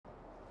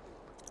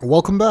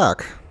Welcome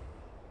back.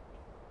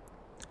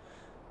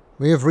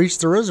 We have reached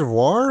the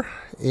reservoir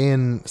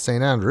in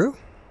St. Andrew.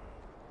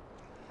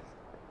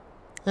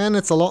 And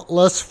it's a lot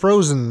less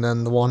frozen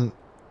than the one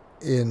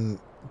in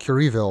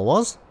Currieville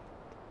was.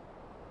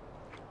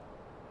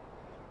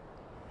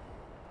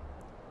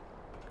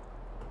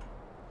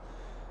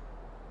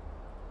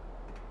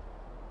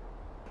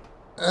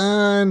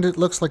 And it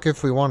looks like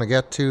if we want to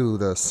get to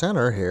the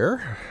center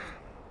here,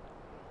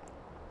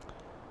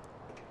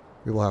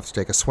 we will have to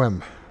take a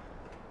swim.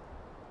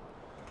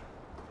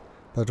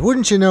 But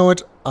wouldn't you know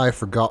it, I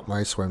forgot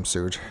my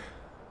swimsuit.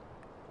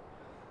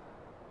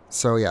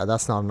 So yeah,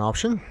 that's not an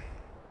option.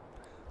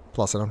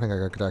 Plus, I don't think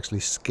I could actually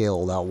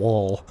scale that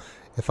wall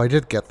if I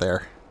did get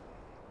there.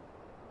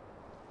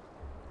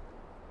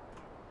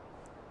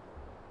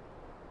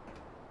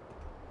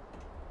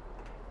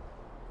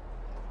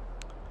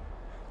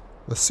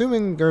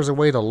 Assuming there's a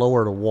way to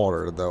lower the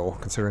water, though,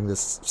 considering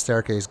this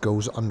staircase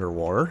goes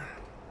underwater.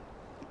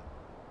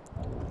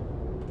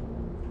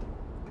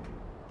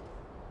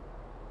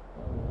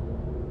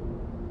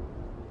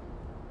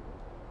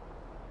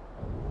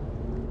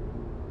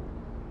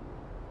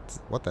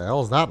 What the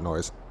hell is that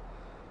noise?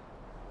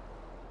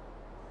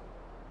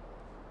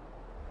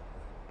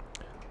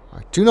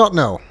 I do not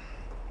know.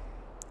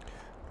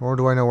 Nor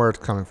do I know where it's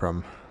coming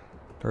from.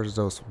 There's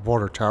those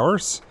water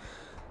towers.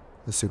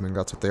 Assuming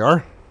that's what they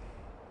are.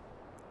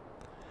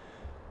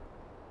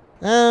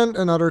 And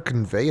another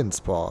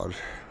conveyance pod.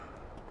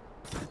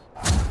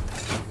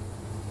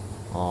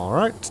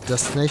 Alright,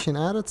 destination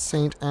added,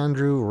 St.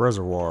 Andrew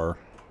Reservoir.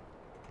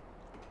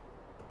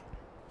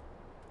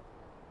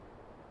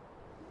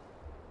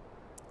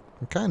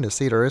 I kind of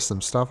see there is some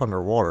stuff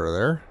underwater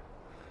there.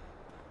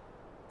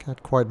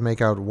 Can't quite make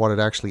out what it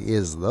actually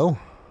is, though.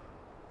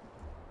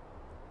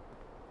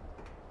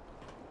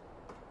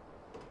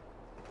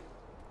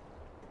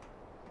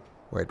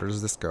 Wait, where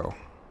does this go?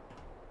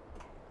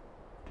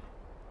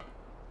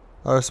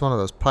 Oh, it's one of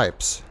those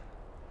pipes.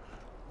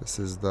 This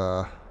is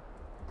the...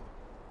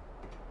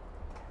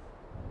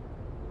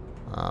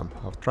 I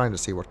was trying to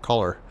see what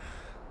color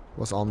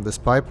was on this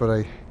pipe, but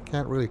I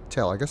can't really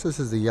tell. I guess this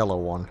is the yellow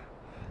one.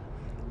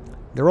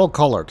 They're all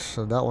colored,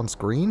 so that one's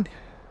green.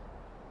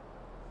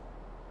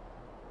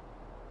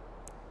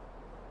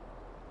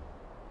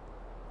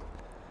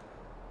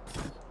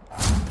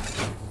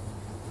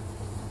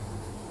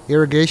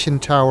 Irrigation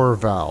tower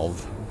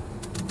valve.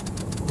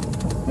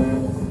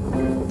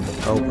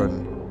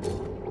 Open.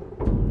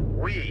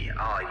 We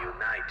are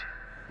united.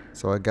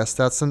 So I guess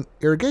that's an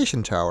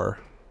irrigation tower.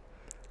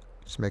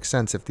 Which makes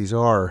sense if these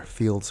are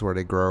fields where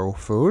they grow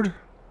food.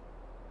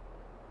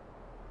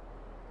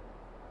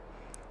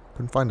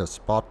 Couldn't find a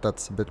spot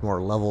that's a bit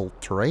more level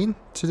terrain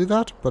to do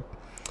that, but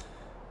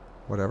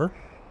whatever.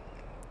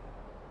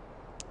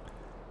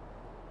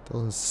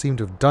 Doesn't seem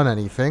to have done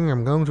anything.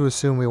 I'm going to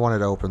assume we want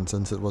it open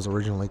since it was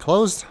originally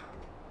closed.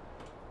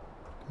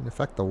 Didn't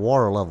affect the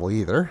water level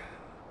either.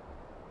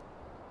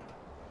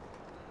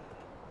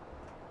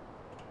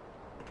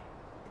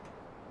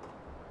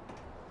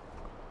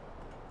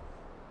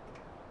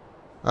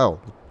 Oh,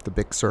 the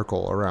big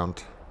circle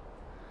around.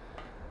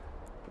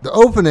 The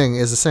opening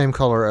is the same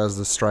color as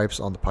the stripes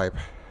on the pipe.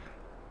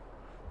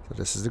 So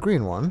this is the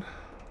green one.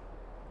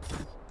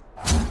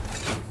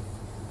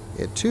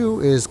 It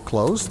too is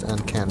closed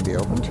and can be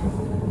opened.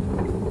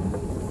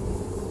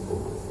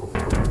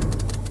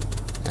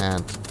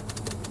 And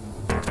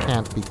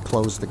can't be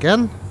closed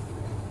again.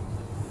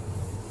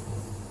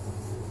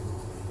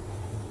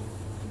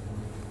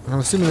 I'm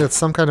assuming that's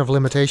some kind of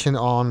limitation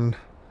on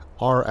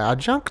our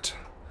adjunct.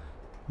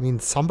 I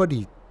mean,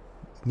 somebody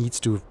needs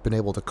to have been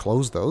able to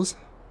close those.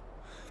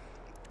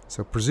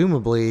 So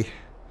presumably,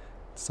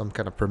 some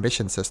kind of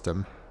permission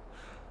system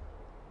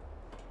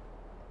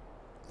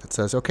that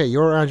says, okay,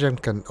 your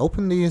adjunct can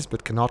open these,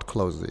 but cannot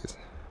close these.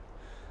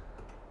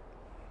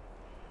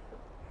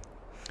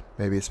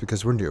 Maybe it's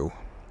because we're new,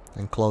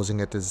 and closing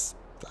it is,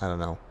 I don't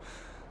know,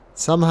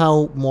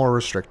 somehow more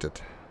restricted.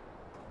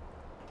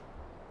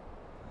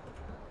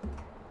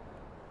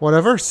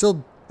 Whatever,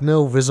 still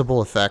no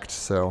visible effect,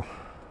 so...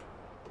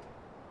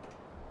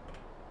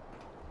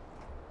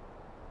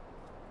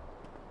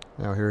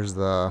 Now here's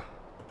the...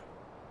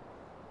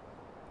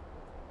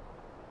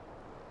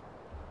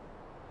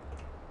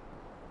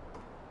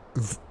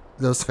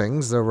 those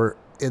things that were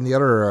in the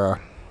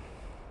other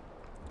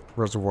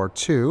reservoir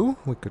too.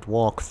 We could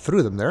walk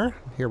through them there.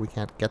 Here we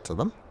can't get to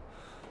them.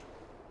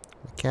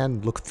 We can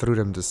look through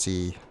them to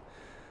see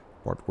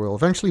what will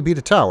eventually be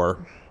the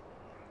tower.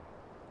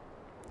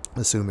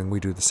 Assuming we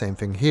do the same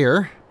thing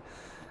here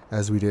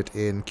as we did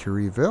in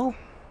Currieville.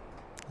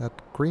 That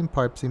green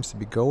pipe seems to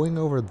be going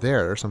over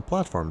there. There's some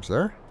platforms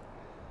there.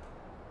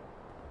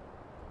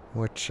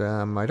 Which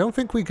I don't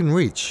think we can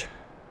reach.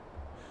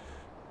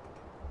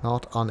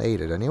 Not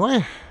unaided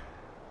anyway.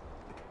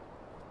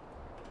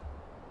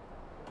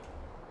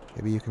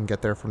 Maybe you can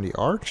get there from the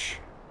arch.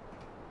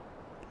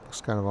 Looks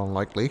kind of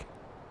unlikely.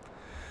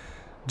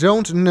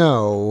 Don't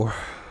know.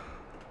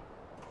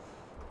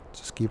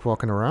 Just keep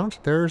walking around.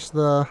 There's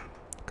the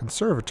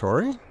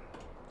conservatory.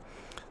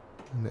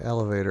 And the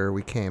elevator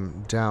we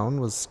came down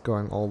was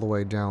going all the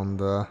way down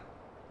the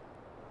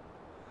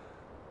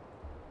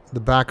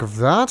back of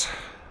that.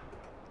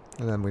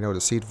 And then we know the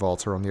seed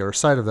vaults are on the other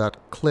side of that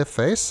cliff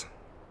face.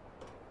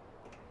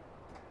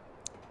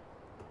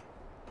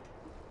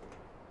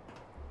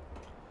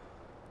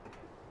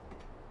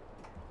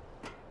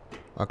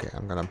 Okay,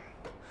 I'm gonna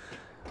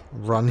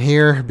run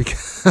here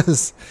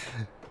because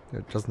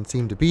there doesn't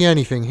seem to be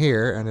anything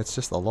here, and it's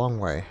just a long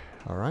way.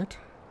 Alright.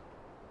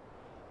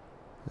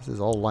 This is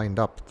all lined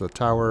up. The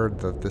tower,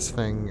 this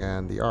thing,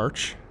 and the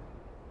arch.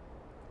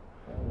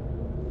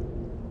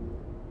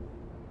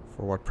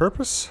 For what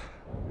purpose?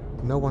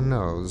 No one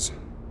knows.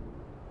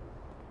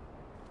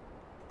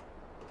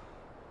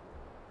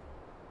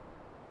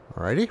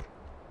 Alrighty.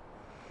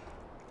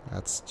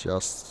 That's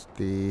just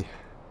the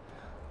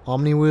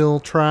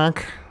Omni-wheel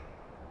track.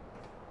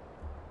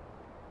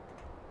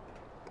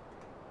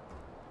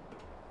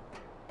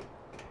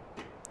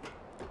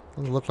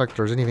 Doesn't look like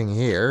there's anything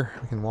here.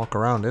 We can walk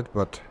around it,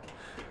 but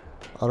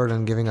other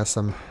than giving us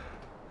some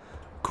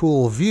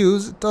cool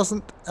views, it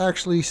doesn't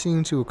actually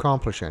seem to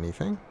accomplish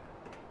anything.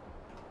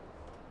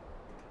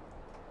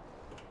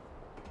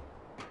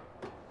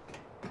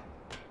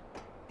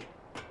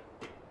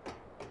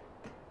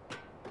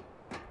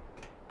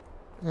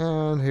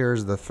 And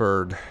here's the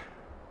third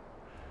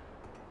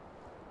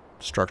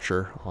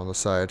structure on the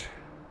side.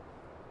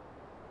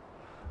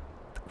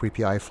 The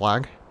creepy eye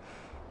flag.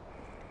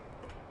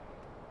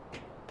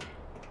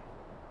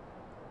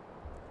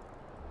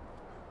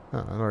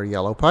 Another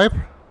yellow pipe.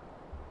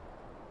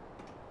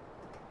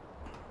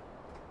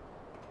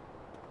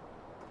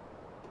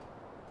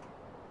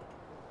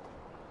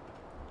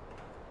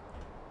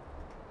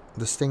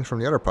 Distinct from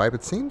the other pipe,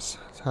 it seems.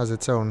 It has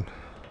its own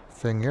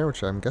thing here,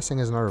 which I'm guessing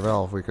is another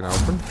valve we can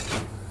open.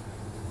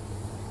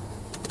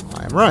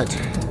 I am right.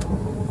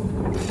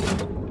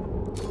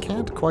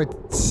 Can't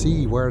quite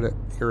see where the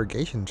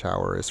irrigation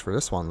tower is for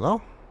this one,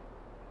 though.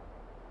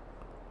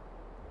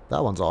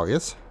 That one's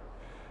obvious.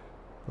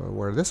 But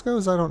where this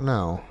goes, I don't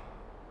know.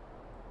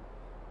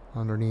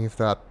 Underneath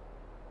that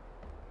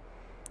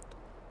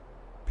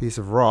piece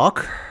of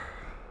rock.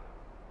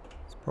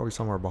 It's probably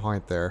somewhere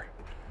behind there.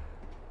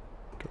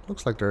 It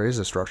looks like there is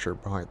a structure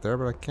behind there,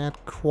 but I can't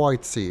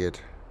quite see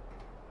it.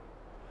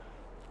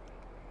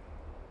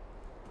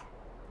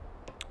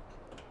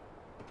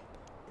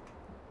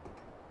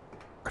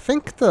 I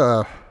think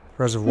the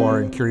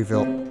reservoir in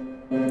Curryville...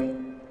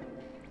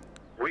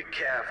 We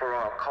care for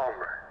our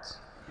comrades.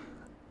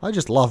 I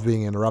just love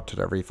being interrupted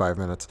every 5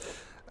 minutes.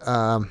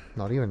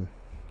 Not even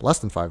less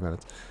than 5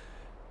 minutes.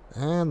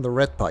 And the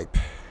red pipe.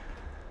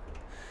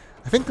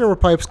 I think there were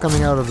pipes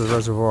coming out of the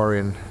reservoir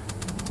in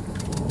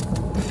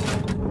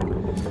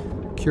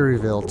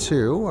Curryville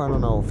too. I don't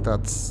know if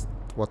that's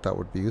what that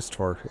would be used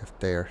for,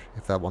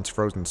 if that one's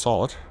frozen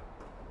solid.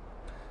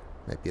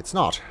 Maybe it's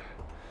not.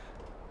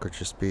 Could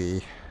just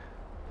be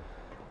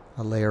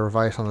a layer of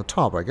ice on the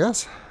top, I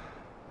guess.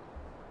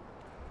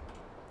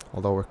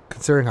 Although,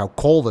 considering how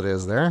cold it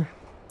is there,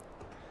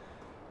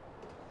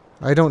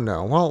 I don't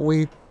know.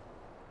 Well,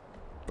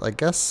 I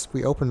guess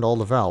we opened all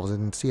the valves,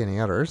 didn't see any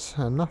others,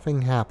 and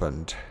nothing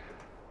happened.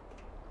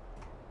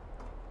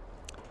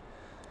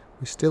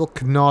 We still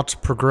cannot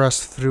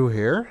progress through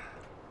here.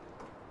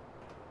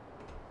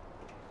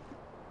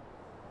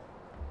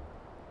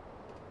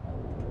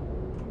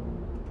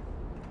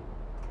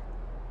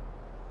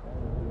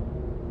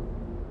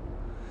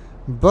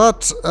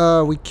 But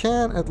we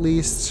can at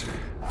least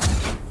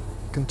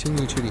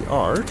continue to the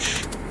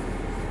arch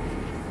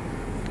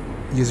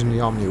using the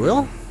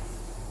Omni-wheel.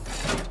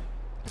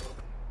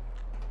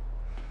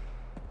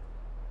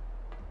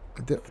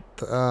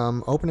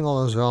 Opening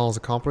all those valves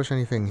accomplish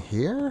anything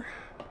here?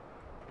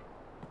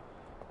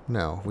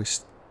 No,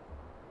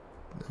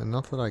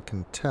 not that I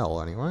can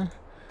tell anyway.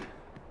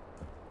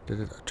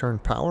 Did it turn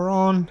power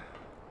on?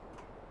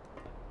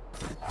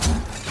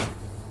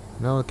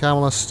 No, the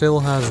Camelot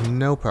still has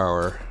no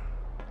power.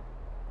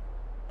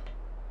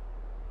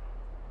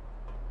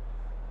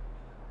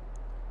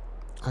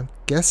 I'm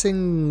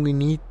guessing we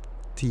need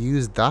to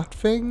use that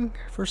thing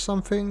for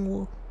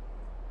something.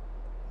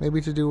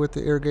 Maybe to do with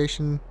the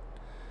irrigation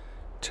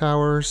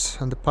towers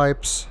and the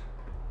pipes.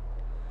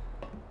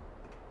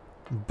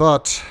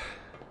 But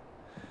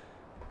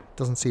it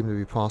doesn't seem to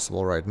be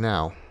possible right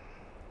now.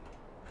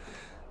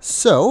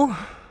 So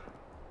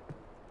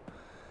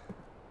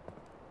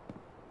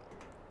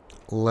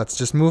let's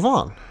just move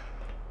on.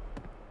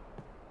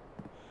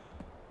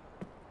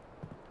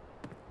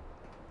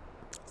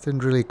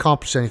 Didn't really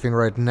accomplish anything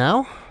right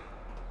now,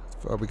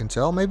 as far as we can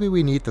tell. Maybe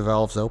we need the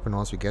valves open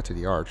once we get to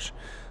the arch.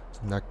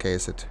 So in that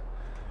case, it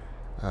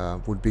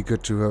would be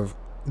good to have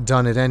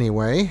done it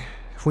anyway.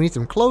 If we need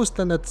them closed,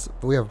 then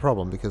we have a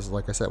problem, because,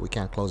 like I said, we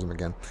can't close them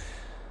again.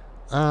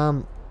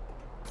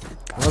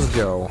 Let's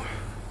go.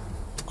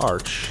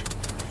 Arch.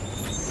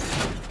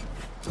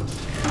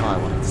 Oh, I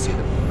wanted to see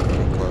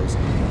them close.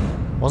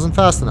 Wasn't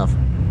fast enough.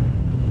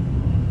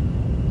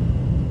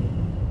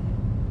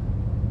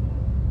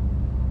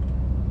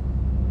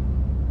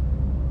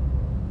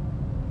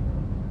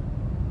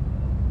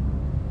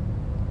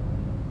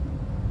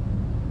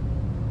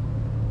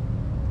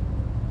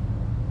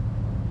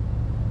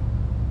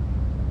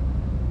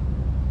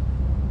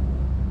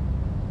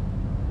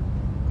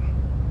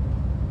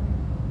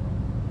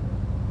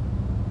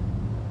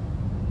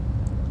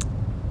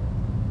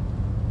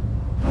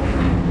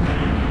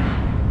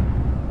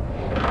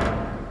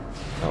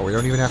 we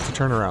don't even have to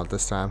turn around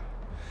this time.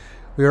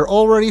 We are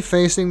already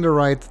facing the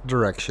right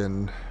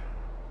direction.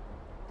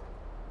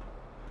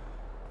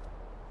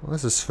 Well,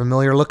 this is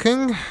familiar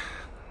looking.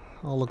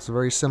 All looks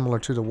very similar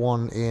to the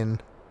one in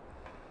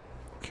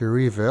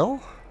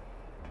Curryville.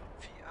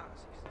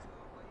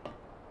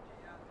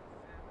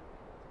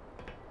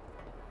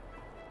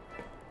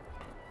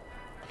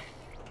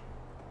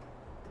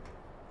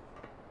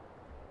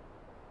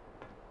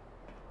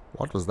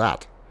 What was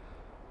that?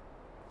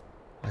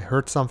 I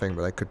heard something,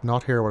 but I could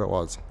not hear what it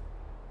was.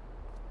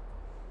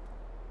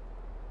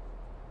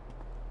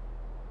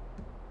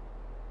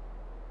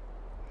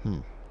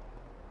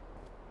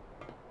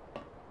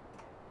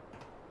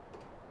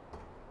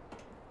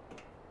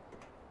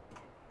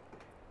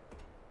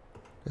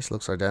 This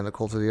looks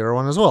identical to the other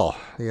one as well.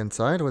 The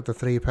inside with the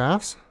 3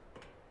 paths.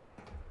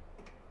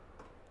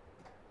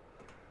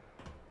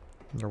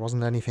 There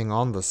wasn't anything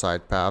on the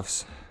side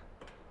paths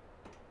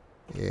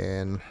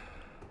in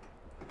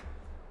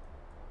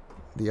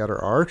the other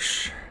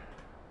arch.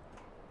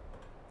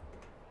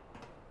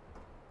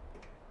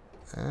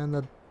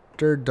 And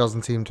there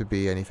doesn't seem to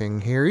be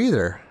anything here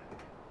either.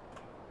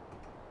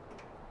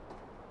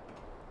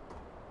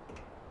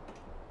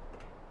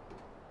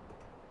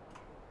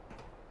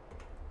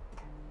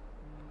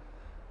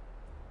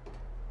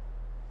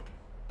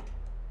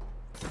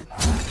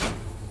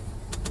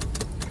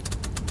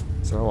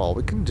 So all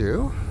we can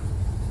do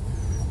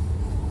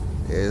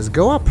is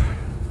go up.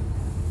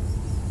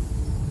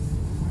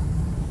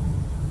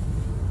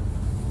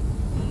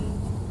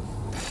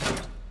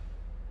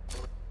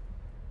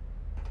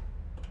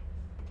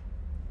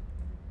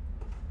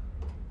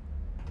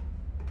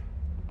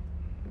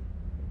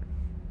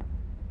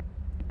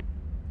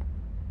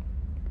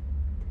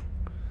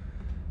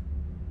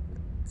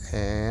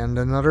 And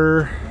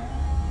another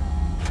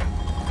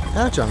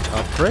adjunct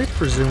upgrade,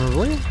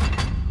 presumably.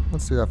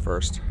 Let's do that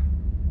first.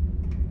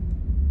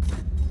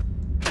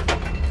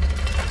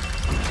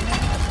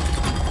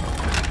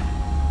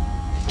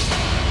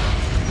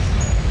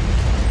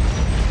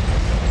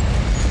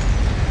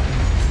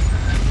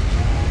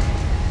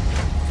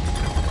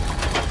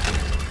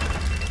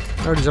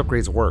 How these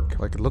upgrades work.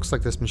 Like, it looks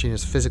like this machine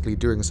is physically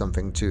doing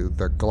something to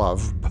the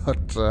glove,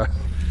 but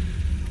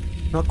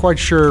not quite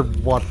sure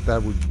what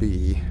that would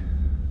be.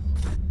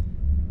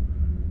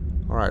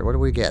 Alright, what do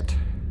we get?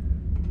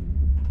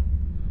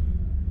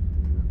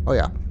 Oh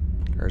yeah,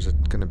 there's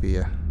gonna be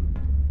a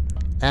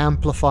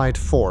amplified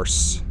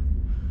force.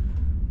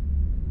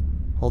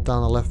 Hold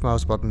down the left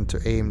mouse button to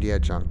aim the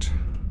adjunct.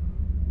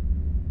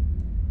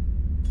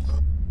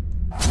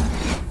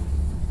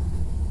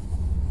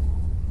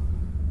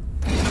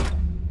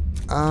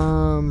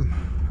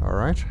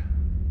 Alright.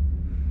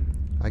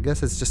 I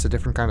guess it's just a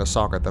different kind of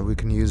socket that we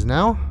can use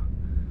now.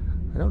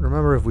 I don't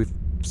remember if we've...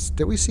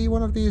 Did we see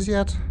one of these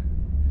yet?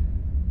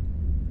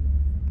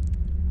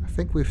 I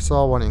think we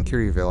saw one in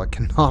Curryville. I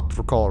cannot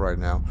recall right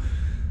now.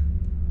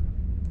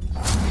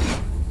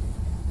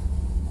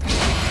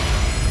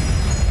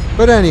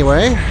 But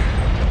anyway...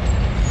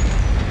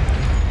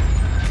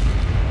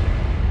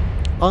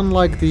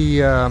 Unlike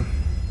the...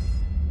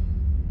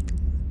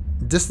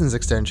 distance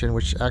extension,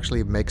 which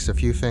actually makes a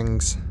few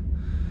things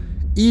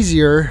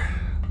easier,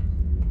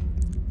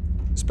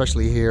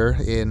 especially here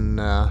in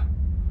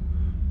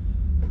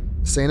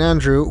St.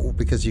 Andrew,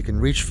 because you can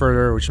reach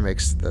further, which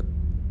makes the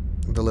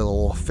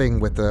little thing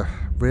with the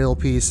rail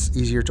piece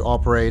easier to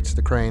operate,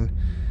 the crane,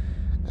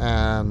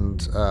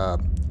 and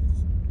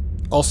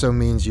also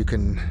means you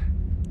can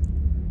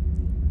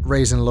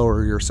raise and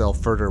lower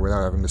yourself further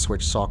without having to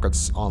switch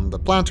sockets on the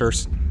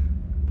planters.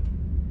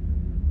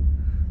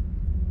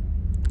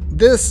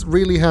 This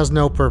really has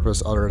no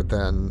purpose other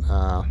than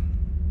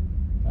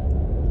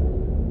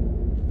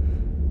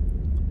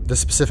the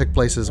specific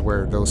places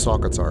where those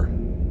sockets are.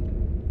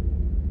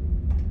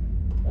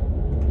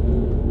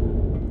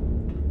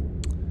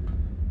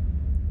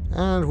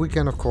 And we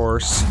can, of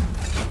course,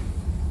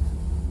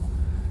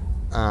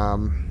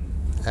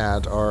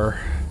 add our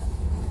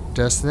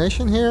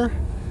destination here.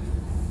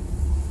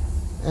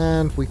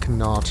 And we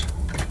cannot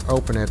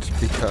open it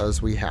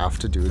because we have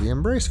to do the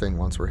embrace thing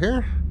once we're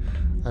here.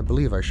 I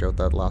believe I showed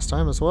that last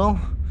time as well,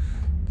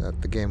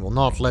 that the game will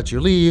not let you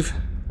leave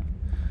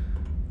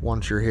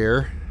once you're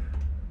here.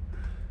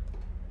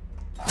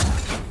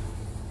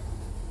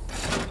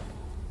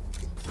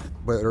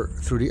 Whether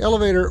through the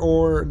elevator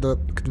or the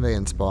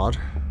conveyance pod.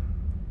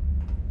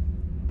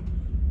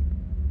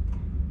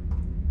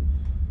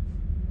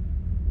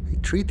 They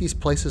treat these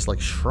places like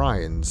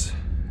shrines.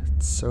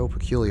 It's so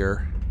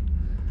peculiar.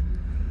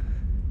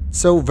 It's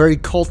so very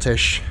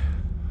cultish.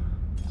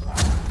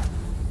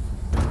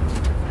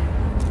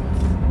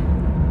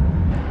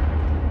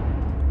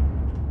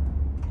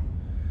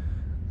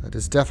 That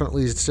is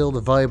definitely still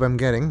the vibe I'm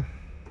getting.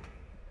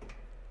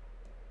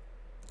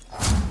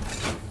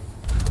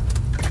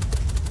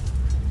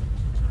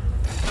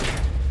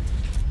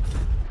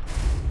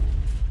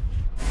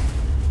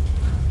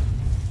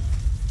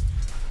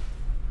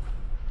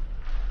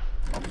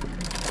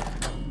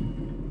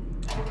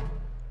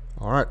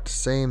 Alright,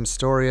 same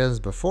story as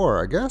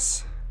before, I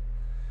guess.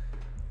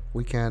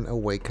 We can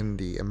awaken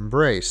the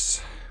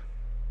embrace.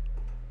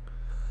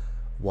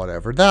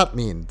 Whatever that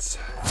means.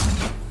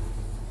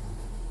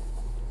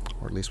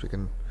 Or at least we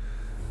can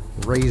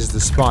raise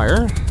the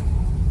spire.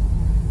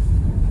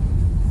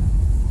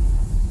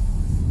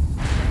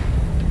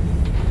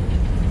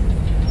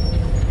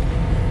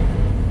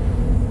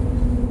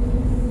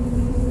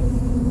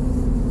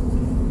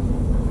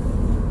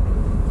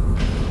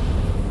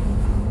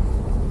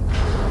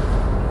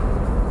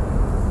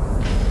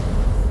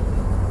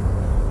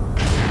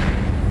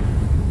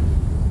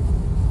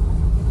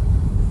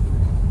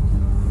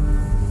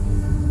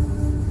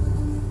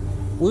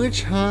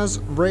 Which has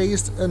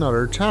raised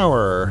another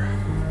tower.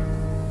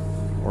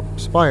 Or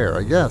spire,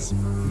 I guess.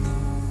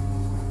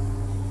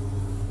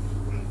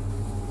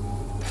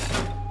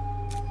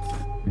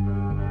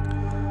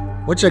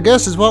 Which I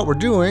guess is what we're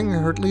doing,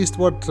 or at least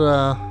what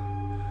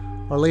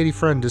our lady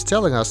friend is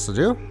telling us to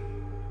do.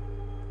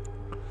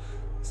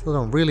 Still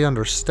don't really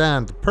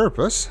understand the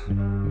purpose.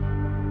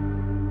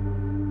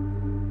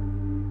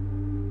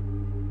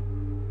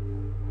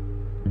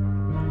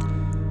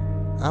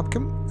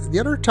 The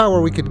other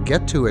tower, we could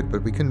get to it,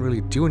 but we couldn't really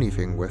do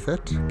anything with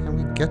it. Can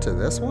we get to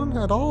this one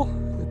at all?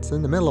 It's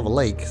in the middle of a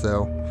lake,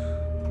 so...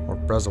 or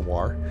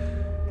reservoir.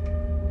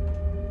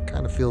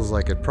 Kind of feels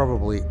like it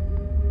probably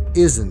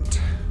isn't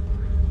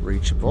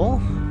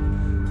reachable.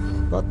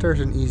 But there's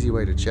an easy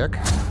way to check.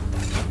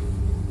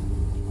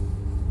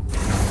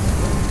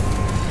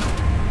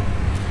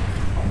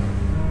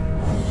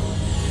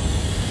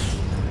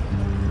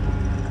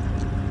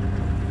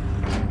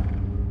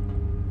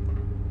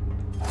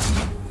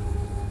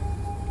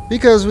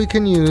 Because we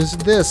can use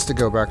this to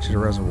go back to the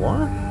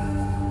reservoir.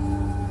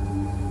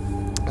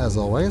 As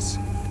always.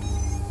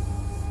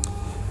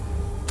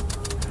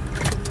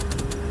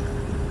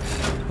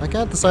 I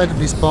can't decide if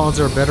these pods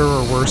are better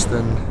or worse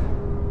than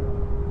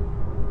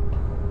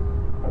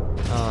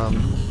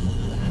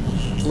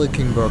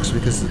linking books,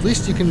 because at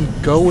least you can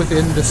go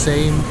within the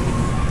same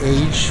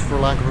age, for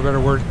lack of a better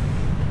word.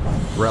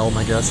 Realm,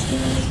 I guess.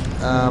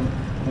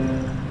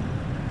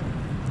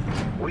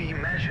 We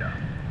measure.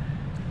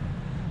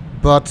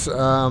 But,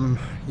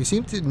 you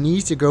seem to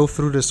need to go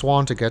through the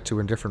swan to get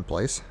to a different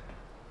place.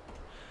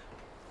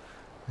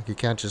 Like, you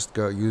can't just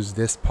go use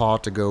this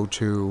pod to go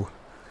to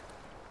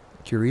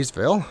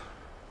Curiesville.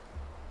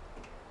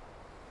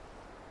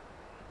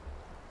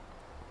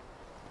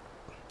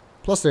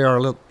 Plus, they are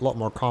a lot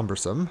more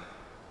cumbersome.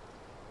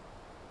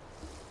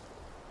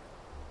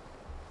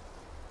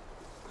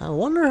 I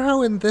wonder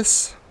how in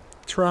this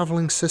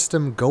traveling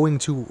system going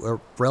to a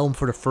realm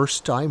for the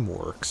first time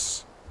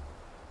works.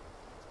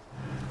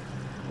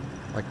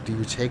 Like, do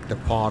you take the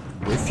pod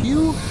with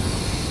you?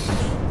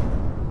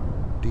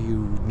 Do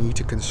you need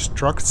to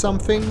construct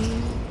something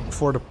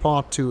for the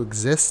pod to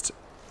exist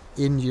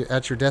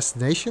at your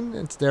destination?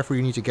 And therefore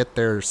you need to get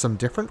there some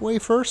different way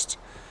first?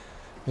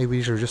 Maybe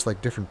these are just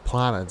like different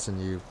planets and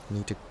you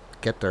need to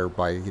get there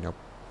by, you know,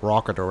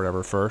 rocket or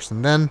whatever first.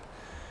 And then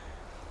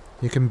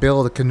you can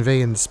build a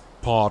conveyance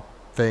pod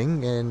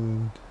thing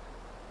and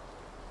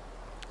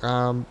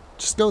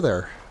just go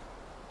there.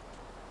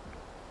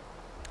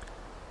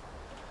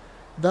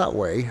 That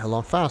way, a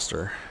lot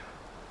faster.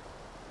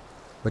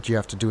 But you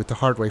have to do it the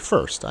hard way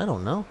first. I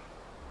don't know.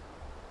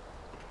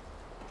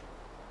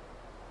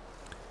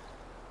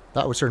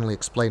 That would certainly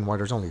explain why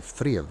there's only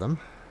 3 of them.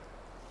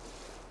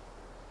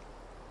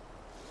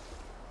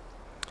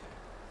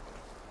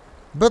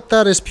 But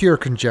that is pure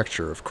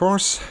conjecture, of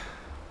course.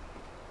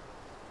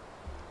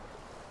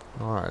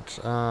 Alright,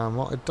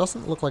 well, it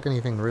doesn't look like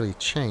anything really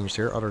changed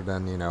here other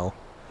than, you know,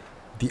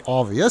 the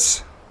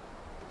obvious.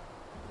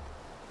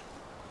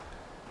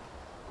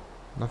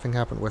 Nothing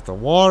happened with the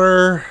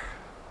water.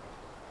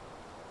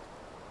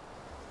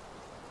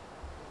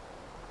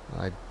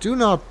 I do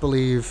not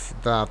believe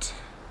that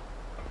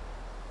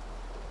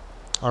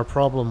our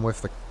problem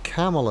with the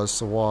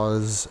Camelus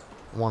was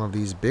one of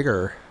these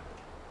bigger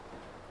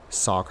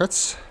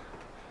sockets.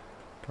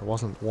 There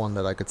wasn't one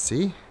that I could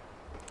see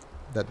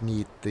that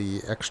need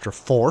the extra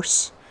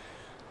force.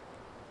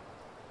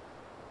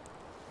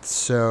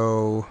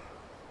 So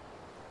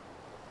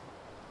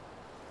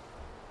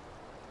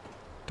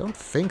don't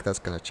think that's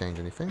going to change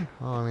anything.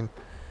 Well, I mean,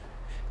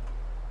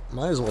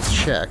 might as well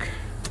check.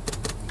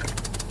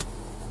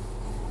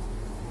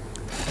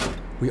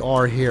 We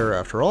are here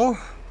after all.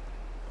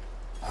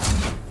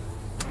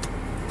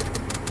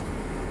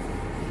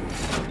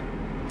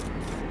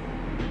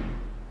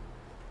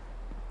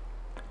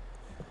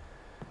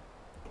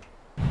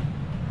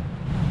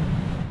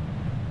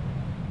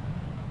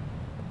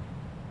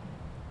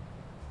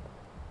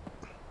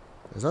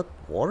 Is that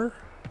water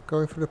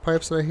going through the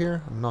pipes that I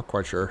hear? I'm not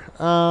quite sure.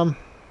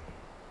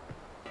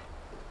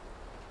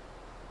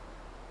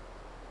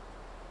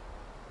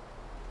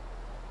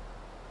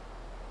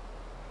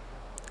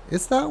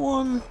 Is that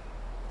one?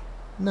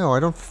 No, I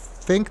don't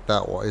think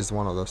that is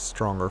one of the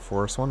stronger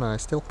force one, and I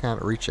still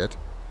can't reach it.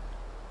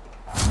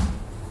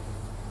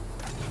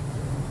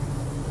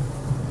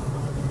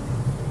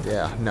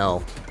 Yeah,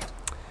 no.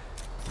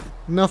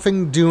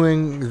 Nothing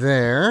doing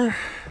there.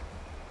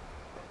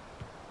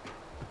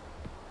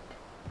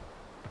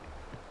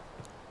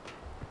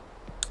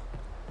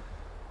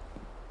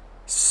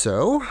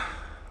 So,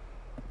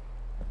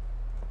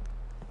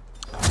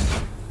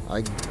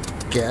 I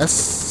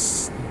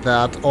guess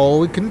that all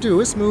we can do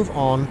is move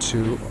on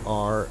to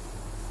our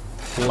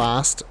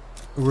last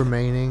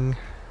remaining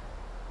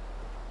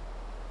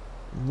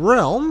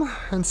realm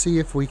and see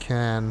if we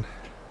can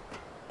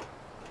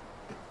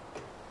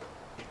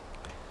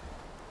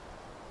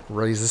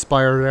raise the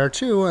spire there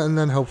too, and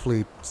then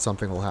hopefully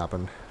something will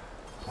happen.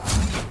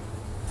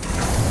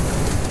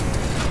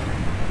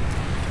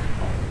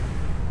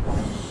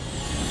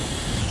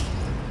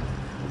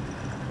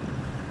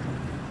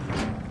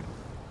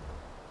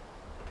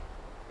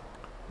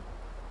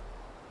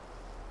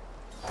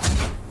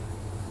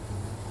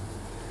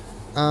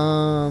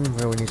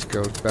 Then we need to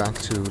go back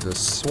to the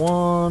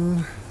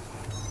swan.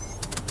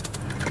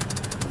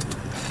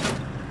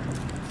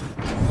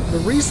 The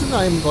reason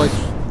I'm like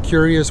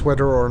curious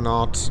whether or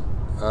not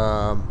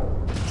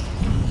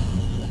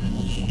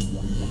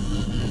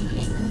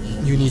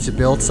you need to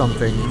build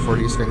something for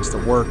these things to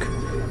work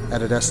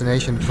at a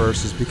destination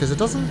first is because it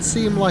doesn't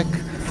seem like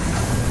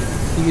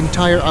the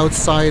entire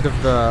outside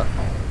of the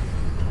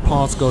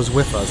pods goes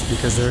with us,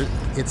 because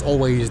it's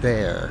always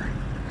there,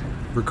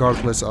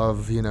 regardless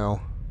of, you know.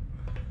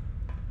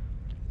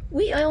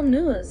 We all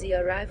knew the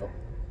arrival.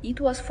 It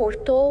was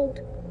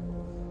foretold.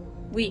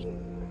 We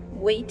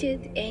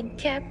waited and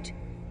kept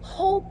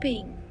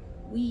hoping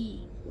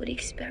we would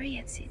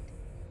experience it.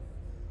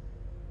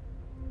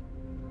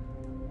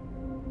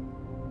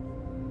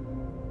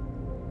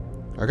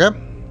 Okay.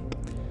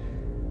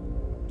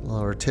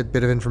 Another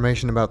tidbit of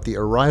information about the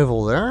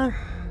arrival there.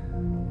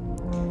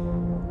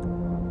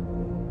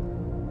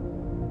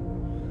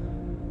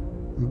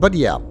 But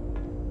yeah.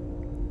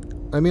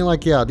 I mean,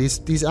 like, yeah,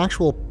 these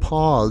actual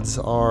pods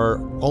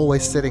are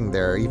always sitting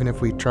there, even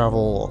if we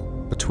travel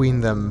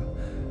between them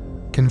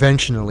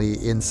conventionally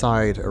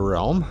inside a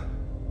realm.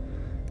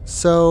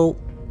 So,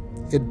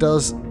 it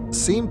does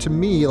seem to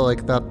me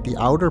like that the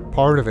outer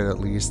part of it, at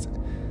least,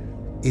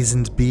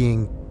 isn't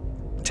being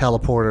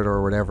teleported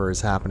or whatever is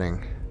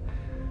happening.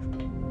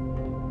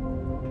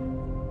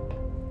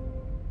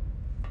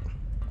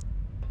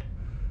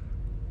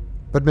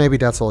 But maybe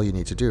that's all you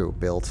need to do,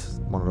 build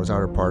one of those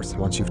outer parts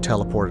once you've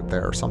teleported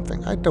there or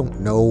something. I don't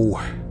know.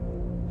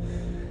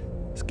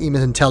 This game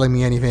isn't telling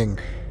me anything.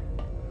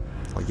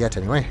 Well, yet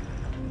anyway.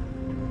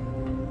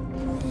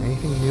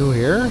 Anything new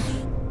here?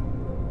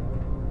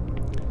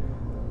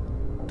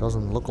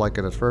 Doesn't look like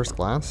it at first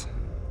glance.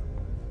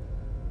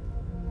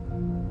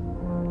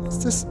 What's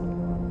this?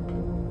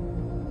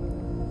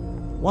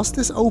 Was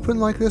this open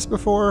like this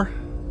before?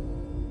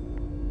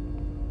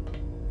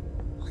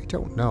 I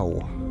don't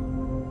know.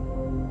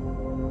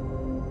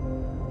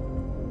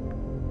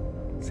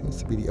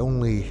 Seems to be the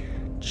only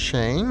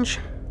change.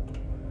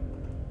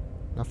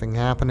 Nothing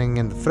happening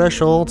in the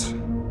threshold.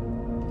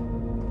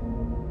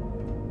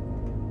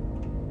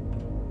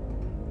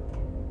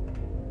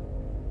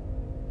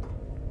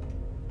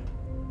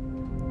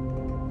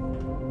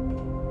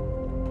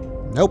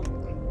 Nope.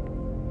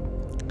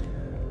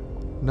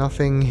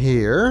 Nothing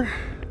here.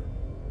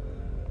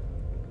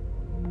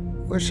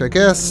 Which I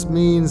guess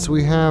means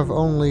we have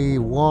only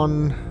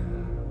one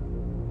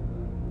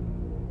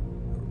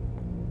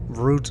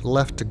route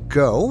left to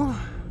go.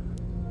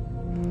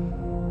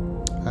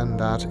 And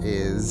that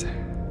is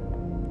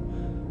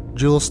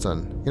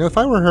Juleston. You know, if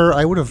I were her,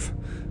 I would have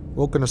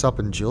woken us up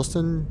in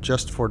Juleston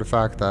just for the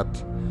fact that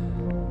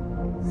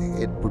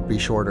it would be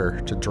shorter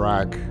to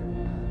drag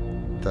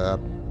the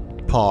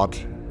pod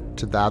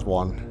to that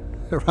one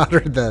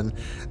rather than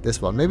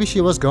this one. Maybe she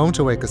was going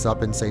to wake us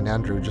up in St.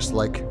 Andrew just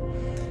like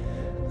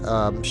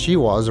she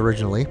was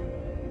originally.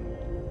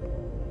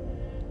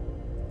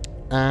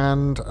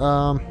 And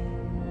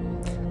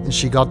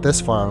she got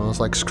this far and was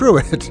like, screw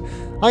it,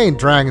 I ain't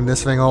dragging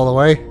this thing all the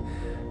way.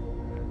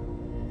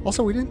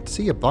 Also, we didn't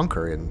see a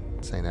bunker in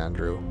St.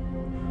 Andrew.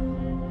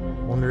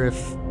 Wonder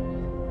if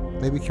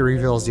maybe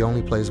Currieville is the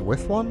only place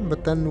with one,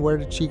 but then where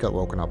did she get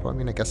woken up? I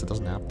mean, I guess it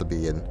doesn't have to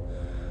be in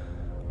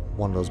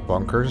one of those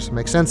bunkers.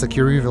 Makes sense that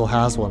Currieville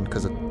has one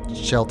because it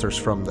shelters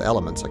from the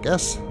elements, I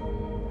guess.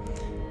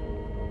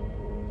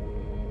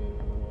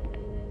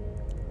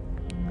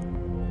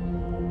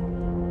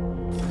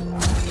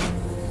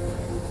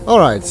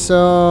 Alright,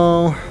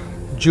 so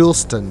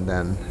Juleston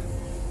then.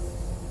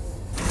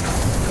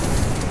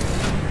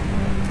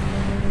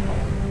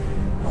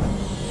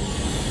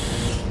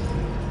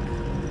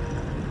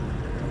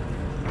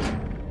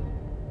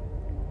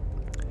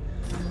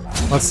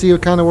 Let's see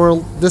what kind of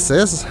world this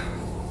is.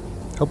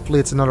 Hopefully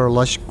it's another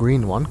lush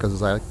green one,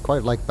 because I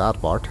quite like that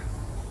part.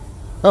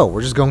 Oh,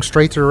 we're just going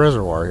straight to the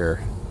reservoir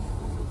here.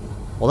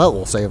 Well, that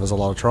will save us a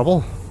lot of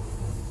trouble.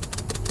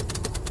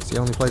 It's the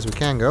only place we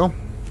can go.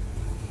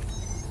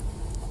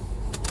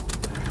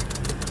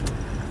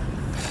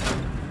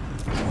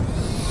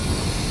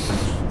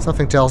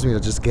 Something tells me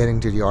that just getting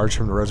to the arch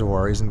from the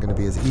reservoir isn't going to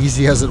be as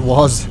easy as it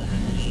was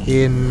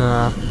in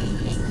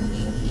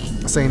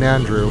St.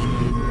 Andrew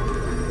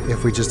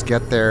if we just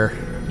get there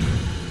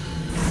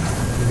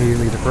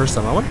immediately the first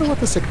time. I wonder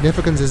what the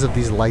significance is of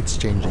these lights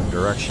changing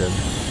direction.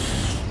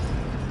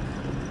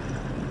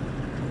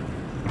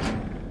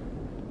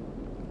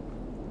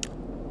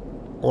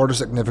 Or the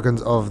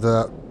significance of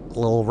the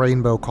little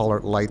rainbow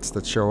colored lights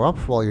that show up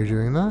while you're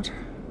doing that.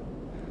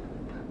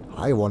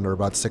 I wonder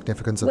about the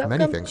significance of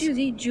many things. Welcome to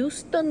the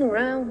Houston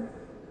realm.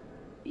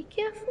 Be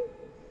careful.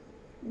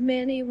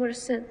 Many were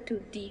sent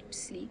to deep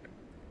sleep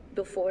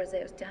before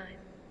their time.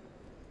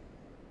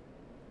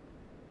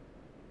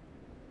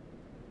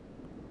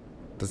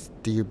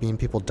 Do you mean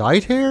people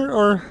died here,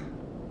 or?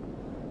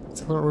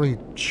 I'm not really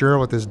sure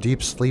what this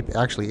deep sleep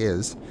actually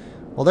is.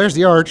 Well, there's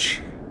the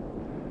arch.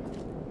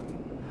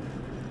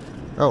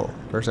 Oh,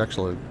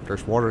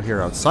 there's water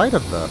here outside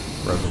of the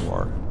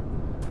reservoir.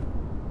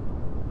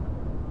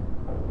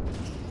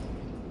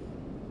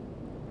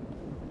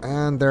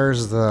 And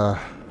there's the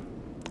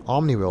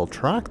Omni-wheel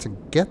track to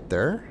get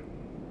there.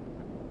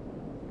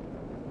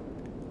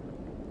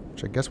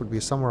 Which I guess would be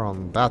somewhere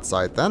on that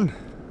side then.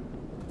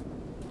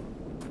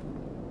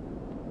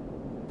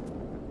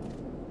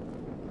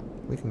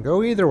 We can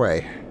go either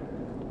way.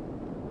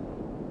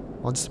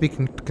 I'll just be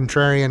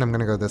contrarian, I'm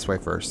gonna go this way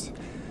first.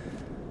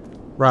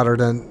 Rather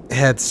than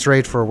head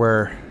straight for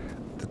where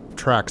the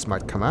tracks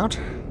might come out.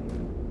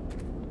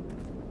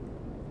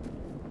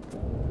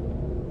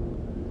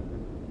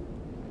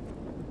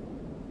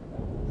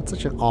 That's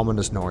such an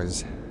ominous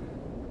noise.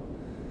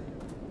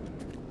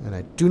 And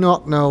I do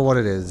not know what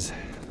it is.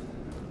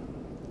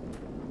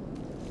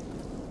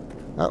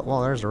 Oh,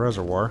 well, there's the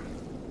reservoir.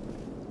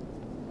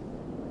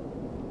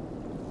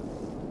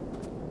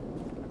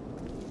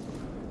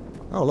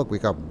 Oh, look, we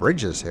got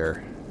bridges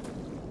here.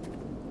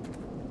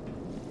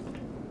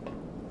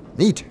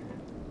 Neat.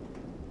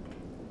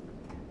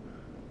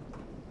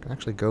 Can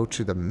actually go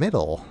to the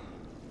middle.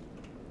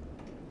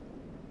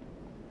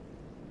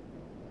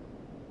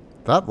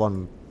 That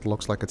one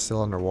looks like it's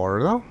still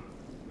underwater, though.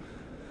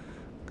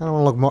 Kind of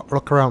want to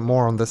look around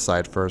more on this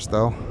side first,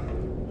 though.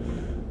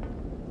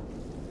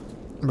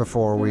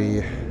 Before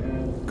we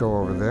go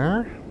over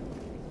there.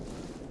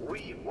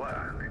 We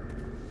work.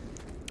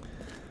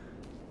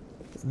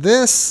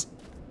 This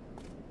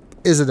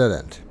is a dead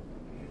end.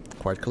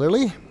 Quite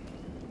clearly.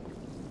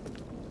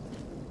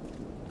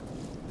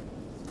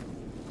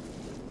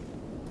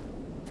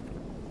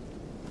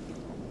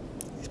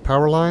 These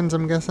power lines,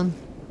 I'm guessing.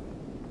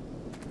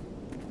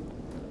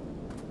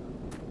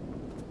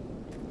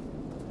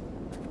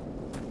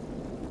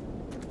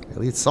 It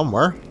leads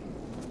somewhere.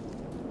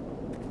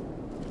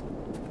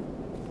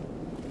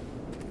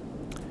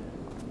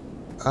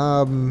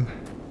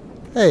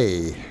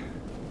 Hey.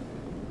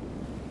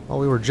 Well,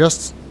 we were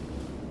just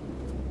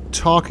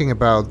talking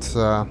about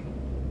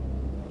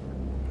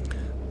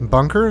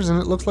bunkers,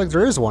 and it looks like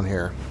there is one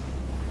here.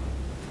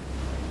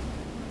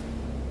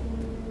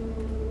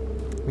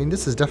 I mean,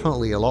 this is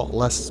definitely a lot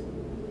less,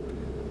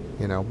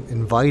 you know,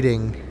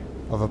 inviting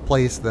of a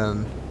place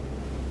than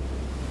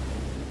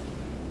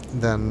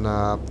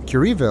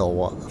Currieville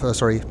was,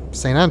 sorry,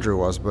 St. Andrew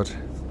was, but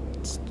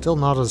it's still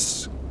not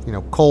as, you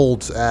know,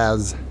 cold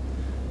as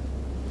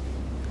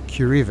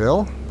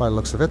Currieville by the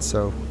looks of it.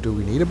 So, do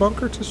we need a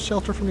bunker to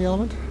shelter from the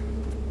element?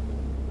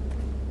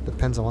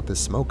 Depends on what this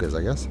smoke is,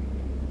 I guess.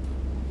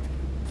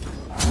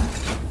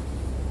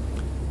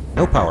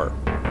 No power.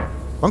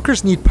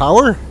 Bunkers need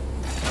power?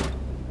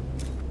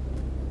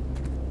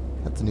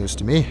 That's news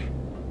to me.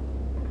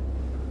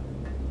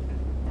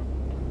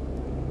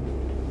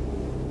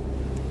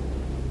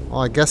 Well,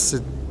 I guess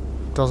it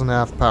doesn't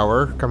have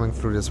power coming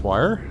through this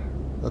wire.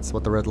 That's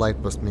what the red light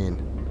must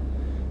mean.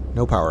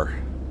 No power.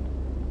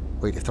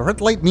 Wait, if the red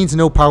light means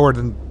no power,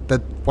 then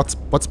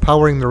what's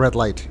powering the red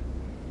light?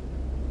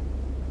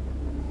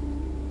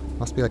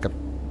 Must be like a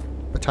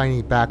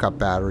tiny backup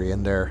battery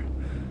in there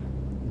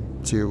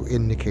to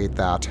indicate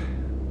that.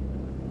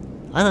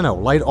 I don't know.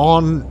 Light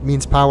on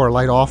means power,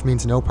 light off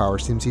means no power.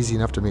 Seems easy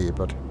enough to me,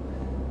 but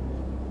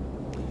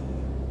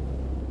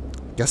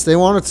guess they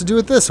wanted to do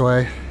it this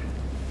way.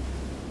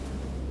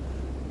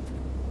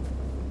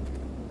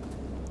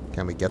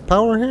 Can we get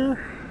power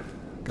here?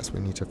 Guess we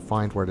need to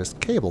find where this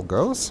cable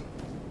goes.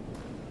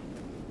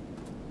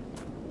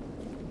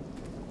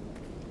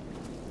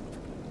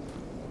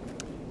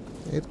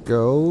 It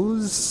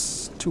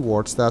goes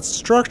towards that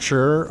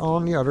structure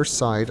on the other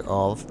side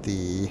of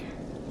the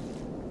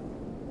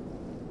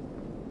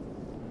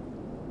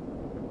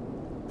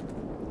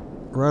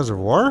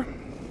reservoir.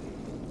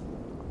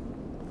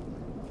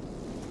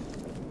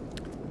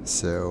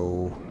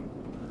 So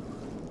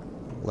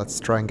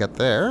let's try and get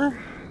there.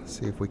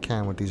 See if we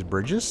can with these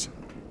bridges.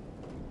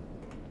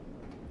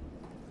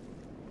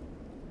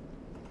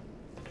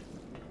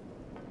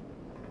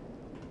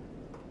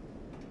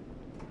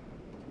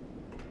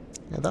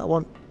 Yeah, that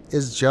one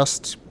is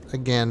just,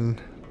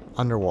 again,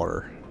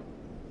 underwater.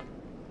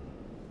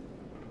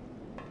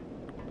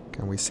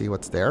 Can we see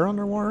what's there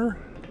underwater?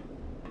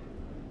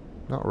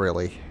 Not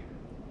really.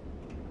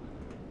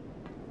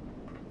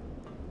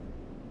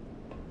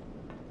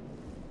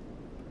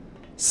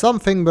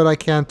 something, but I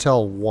can't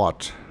tell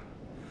what.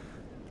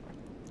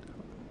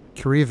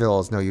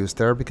 Curryville is no use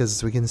there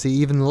because we can see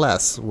even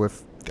less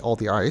with all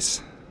the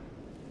ice.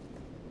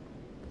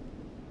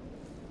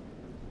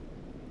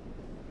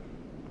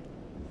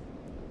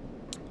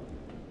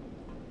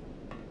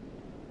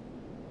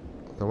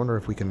 I wonder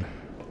if we can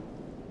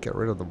get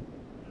rid of the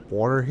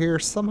water here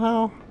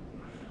somehow.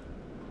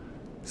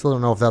 Still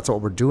don't know if that's what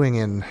we're doing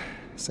in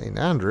St.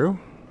 Andrew.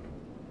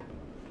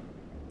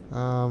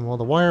 Well,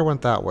 the wire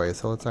went that way,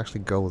 so let's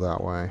actually go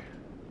that way.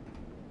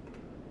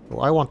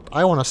 Well,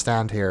 I want to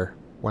stand here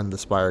when the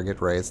spire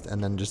get raised,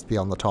 and then just be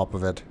on the top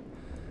of it.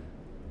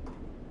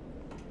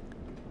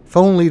 If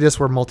only this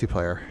were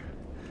multiplayer.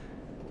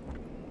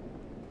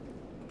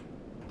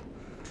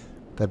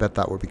 I bet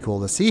that would be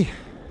cool to see.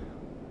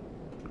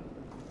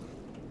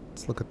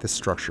 Let's look at this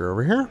structure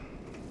over here.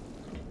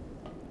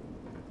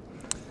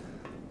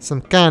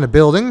 Some kind of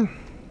building.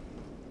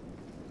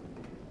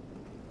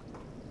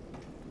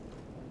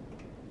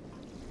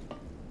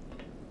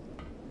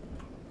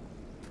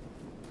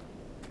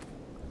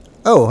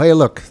 Oh, hey,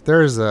 look,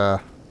 there's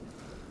an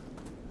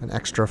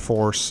extra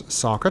force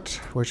socket,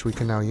 which we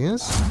can now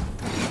use.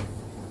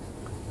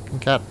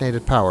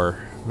 Concatenated power,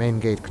 main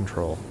gate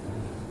control.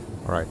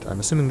 Alright, I'm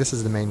assuming this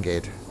is the main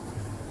gate.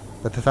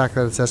 But the fact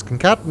that it says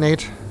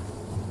concatenate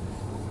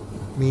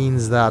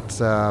means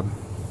that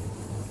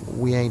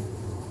we ain't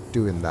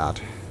doing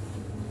that.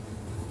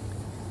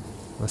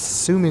 I'm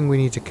assuming we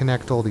need to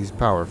connect all these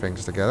power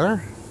things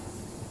together.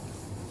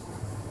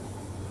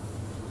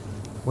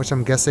 Which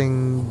I'm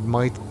guessing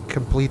might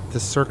complete the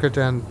circuit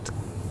and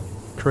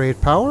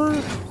create power?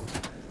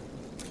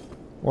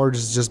 Or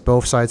just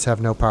both sides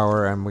have no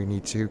power and we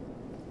need to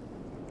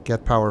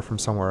get power from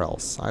somewhere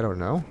else. I don't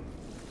know.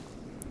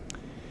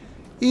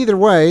 Either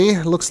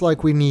way, looks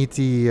like we need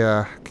the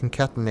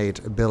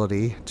concatenate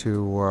ability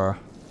to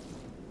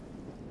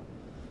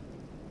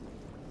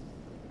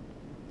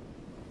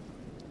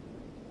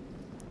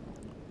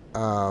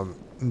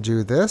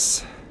do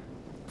this.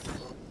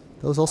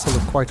 Those also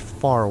look quite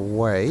far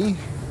away.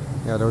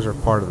 Yeah, those are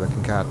part of the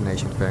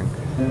concatenation thing.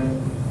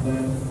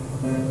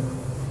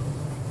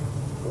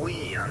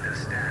 We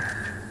understand.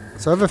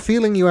 So I have a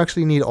feeling you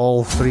actually need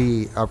all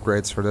three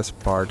upgrades for this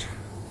part.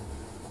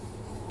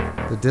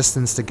 The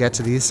distance to get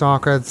to these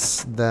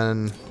sockets,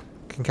 then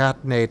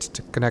concatenate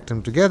to connect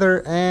them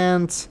together,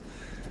 and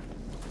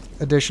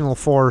additional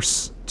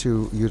force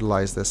to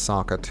utilize this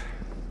socket.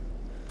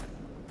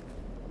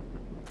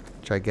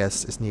 Which I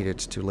guess is needed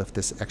to lift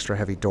this extra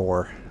heavy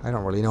door. I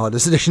don't really know how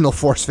this additional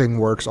force thing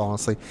works,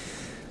 honestly.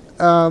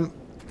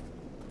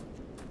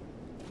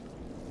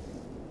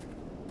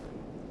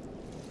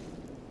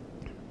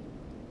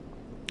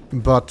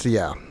 But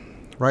yeah,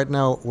 right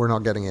now we're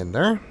not getting in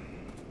there.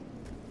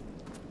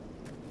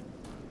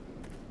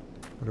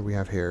 What do we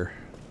have here?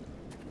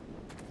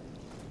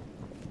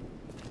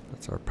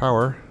 That's our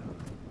power.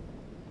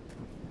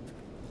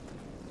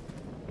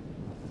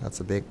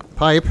 That's a big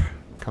pipe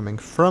coming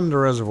from the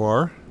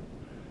reservoir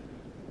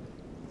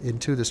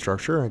into the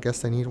structure. I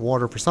guess they need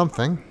water for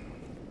something.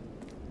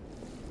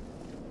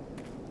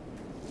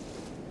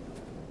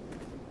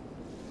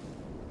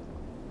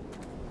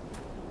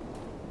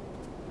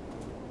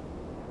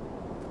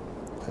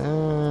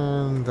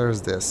 And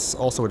there's this,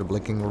 also with a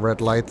blinking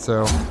red light,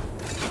 so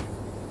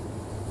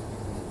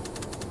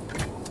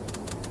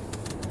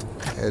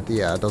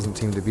yeah, it doesn't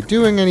seem to be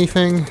doing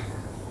anything.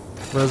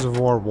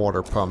 Reservoir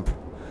water pump.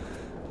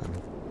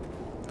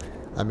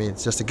 I mean,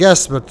 it's just a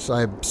guess, but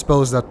I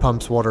suppose that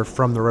pumps water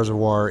from the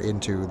reservoir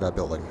into that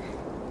building.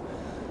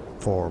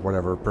 For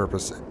whatever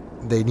purpose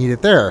they need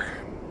it there.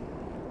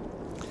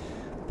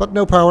 But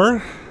no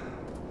power.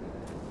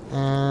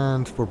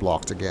 And we're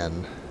blocked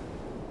again.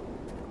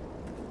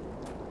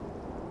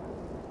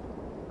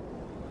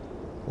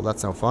 Well,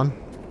 that's no fun.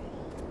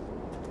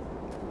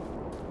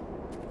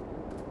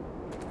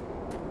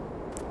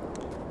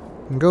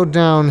 And go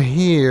down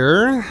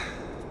here.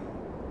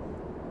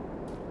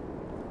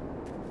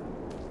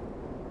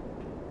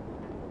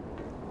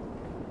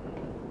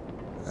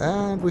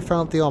 And we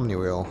found the Omni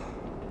Wheel.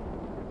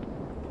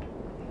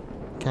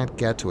 Can't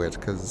get to it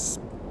because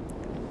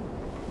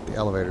the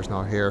elevator's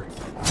not here.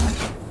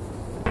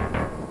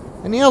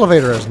 And the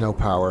elevator has no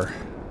power.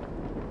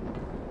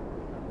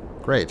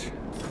 Great.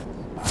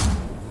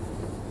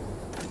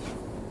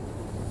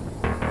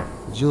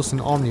 Juice and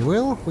Omni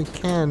Wheel? We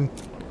can...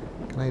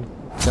 Can I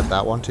get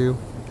that one too?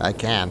 I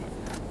can.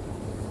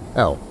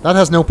 Oh, that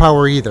has no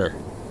power either.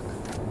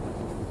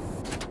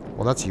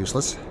 Well, that's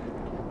useless.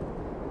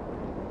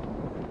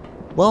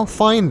 Well,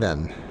 fine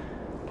then.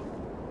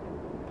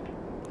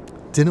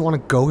 Didn't want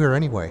to go here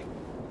anyway.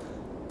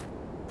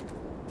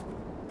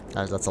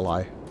 Guys, that's a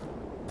lie.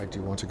 I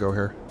do want to go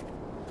here.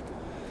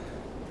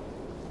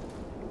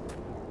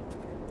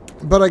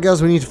 But I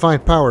guess we need to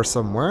find power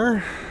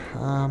somewhere.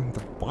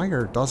 The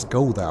wire does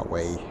go that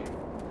way.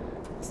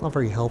 It's not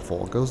very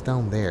helpful. It goes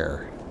down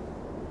there.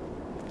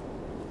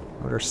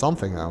 Oh, there's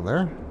something down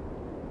there.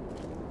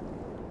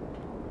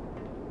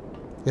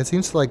 It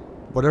seems like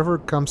whatever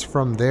comes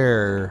from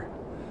there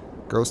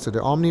Goes to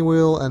the Omni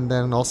wheel and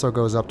then also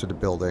goes up to the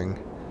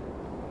building.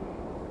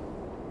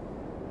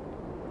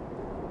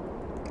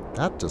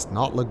 That does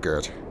not look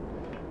good.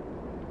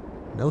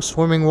 No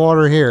swimming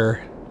water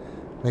here.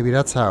 Maybe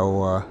that's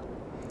how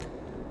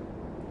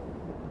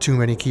too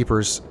many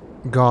keepers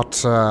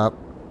got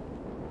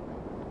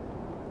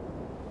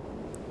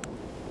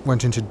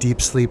went into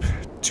deep sleep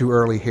too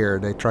early here.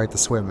 They tried to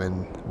swim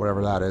in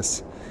whatever that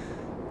is.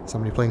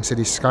 Somebody playing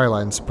City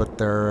Skylines put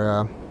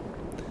their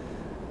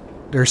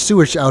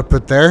sewage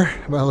output there,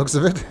 by the looks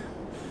of it.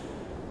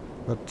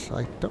 But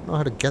I don't know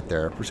how to get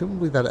there.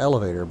 Presumably that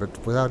elevator,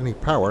 but without any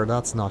power,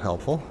 that's not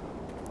helpful.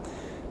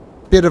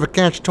 Bit of a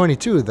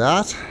catch-22,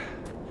 that.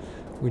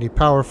 We need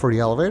power for the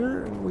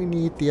elevator, and we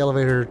need the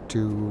elevator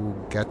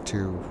to get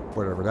to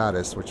whatever that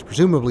is, which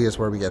presumably is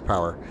where we get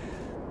power.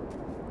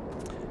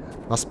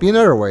 Must be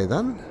another way,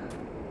 then.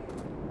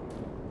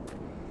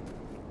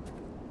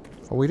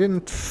 Well, we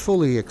didn't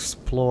fully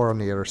explore on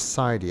the other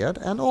side yet,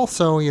 and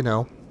also, you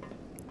know,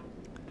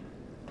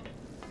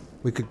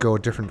 we could go a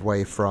different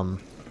way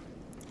from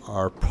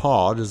our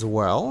pod as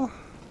well.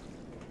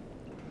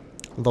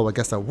 Although I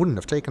guess that wouldn't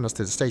have taken us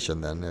to the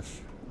station then,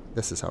 if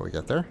this is how we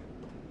get there.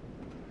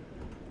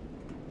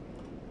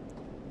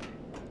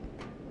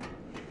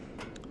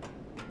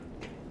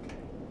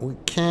 We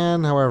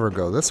can, however,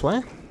 go this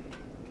way.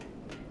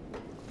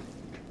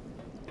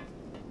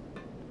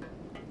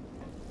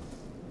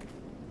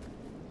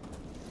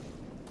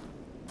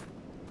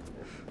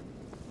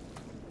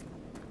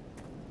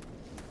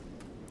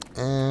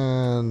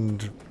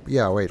 And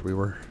yeah, wait,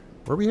 were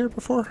we here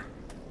before?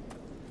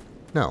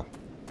 No.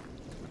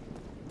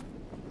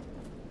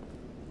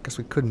 Guess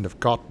we couldn't have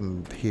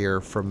gotten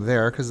here from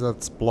there because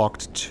that's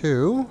blocked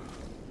too.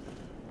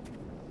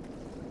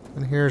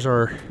 And here's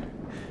our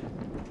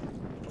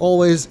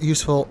always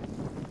useful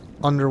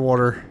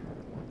underwater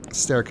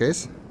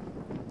staircase.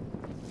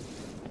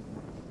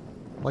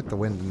 I like the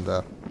wind and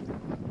the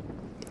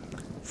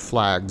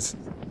flags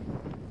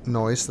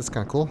noise, that's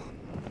kind of cool.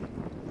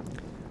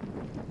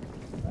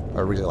 I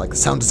really like the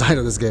sound design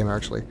of this game,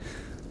 actually.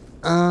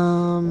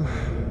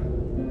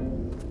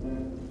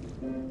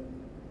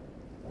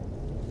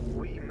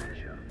 We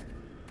measure.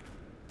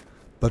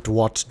 But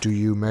what do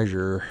you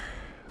measure?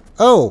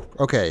 Oh,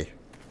 okay.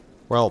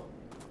 Well,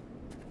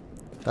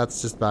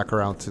 that's just back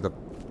around to the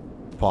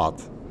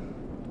pod.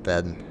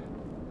 Then.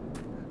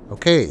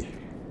 Okay.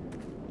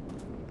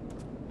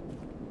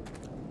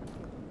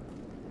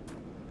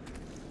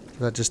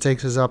 That just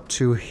takes us up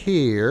to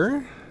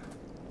here.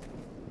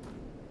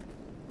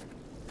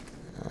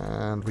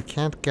 And we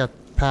can't get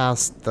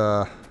past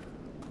the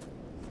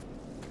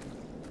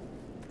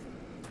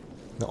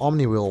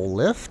Omni wheel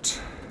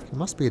lift. There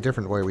must be a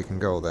different way we can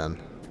go then.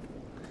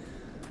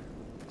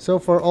 So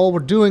far all we're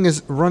doing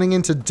is running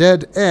into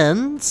dead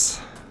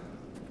ends.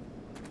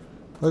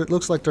 But it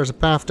looks like there's a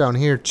path down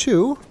here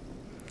too,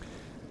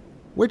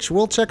 which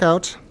we'll check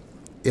out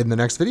in the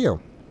next video.